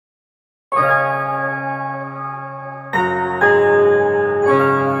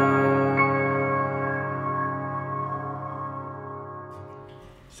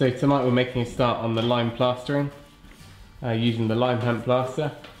So tonight we're making a start on the lime plastering using the Lime Hemp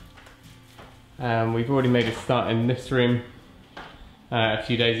Plaster. We've already made a start in this room a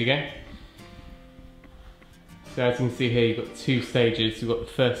few days ago. So as you can see here, you've got two stages. You've got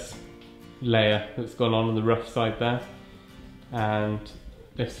the first layer that's gone on the rough side there, and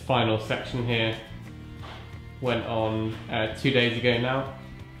this final section here went on 2 days ago now,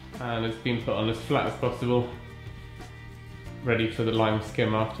 and it's been put on as flat as possible, ready for the lime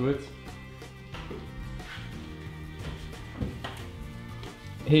skim afterwards.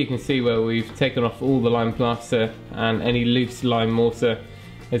 Here you can see where we've taken off all the lime plaster, and any loose lime mortar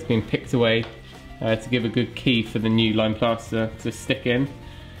has been picked away to give a good key for the new lime plaster to stick in.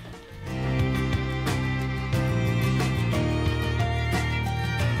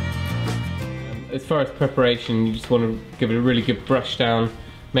 As far as preparation, you just want to give it a really good brush down,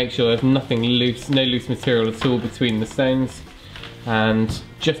 make sure there's nothing loose, no loose material at all between the stones, and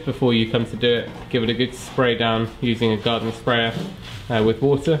just before you come to do it, give it a good spray down using a garden sprayer with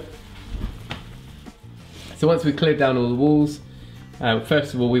water. So once we cleared down all the walls,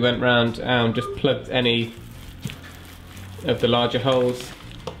 first of all we went round and just plugged any of the larger holes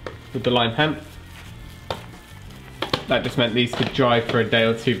with the lime hemp. That just meant these could dry for a day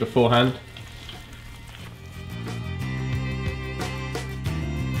or two beforehand.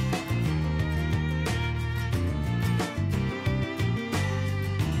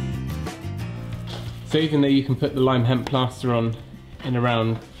 So even though you can put the lime hemp plaster on in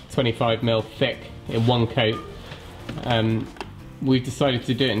around 25mm thick in one coat, we've decided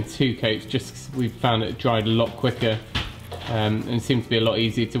to do it in 2 coats just because we've found it dried a lot quicker and it seems to be a lot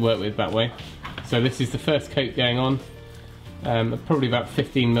easier to work with that way. So this is the first coat going on, probably about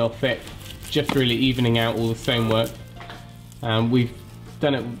 15mm thick, just really evening out all the stonework. We've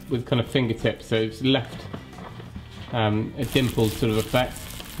done it with kind of fingertips, so it's left a dimpled sort of effect,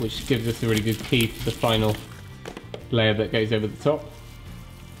 which gives us a really good key for the final layer that goes over the top.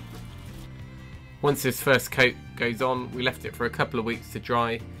 Once this first coat goes on, we left it for a couple of weeks to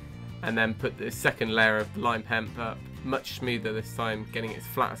dry and then put the second layer of the lime hemp up, much smoother this time, getting it as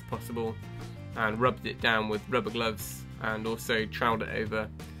flat as possible, and rubbed it down with rubber gloves and also troweled it over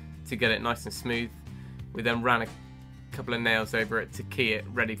to get it nice and smooth. We then ran a couple of nails over it to key it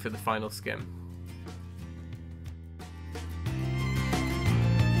ready for the final skim.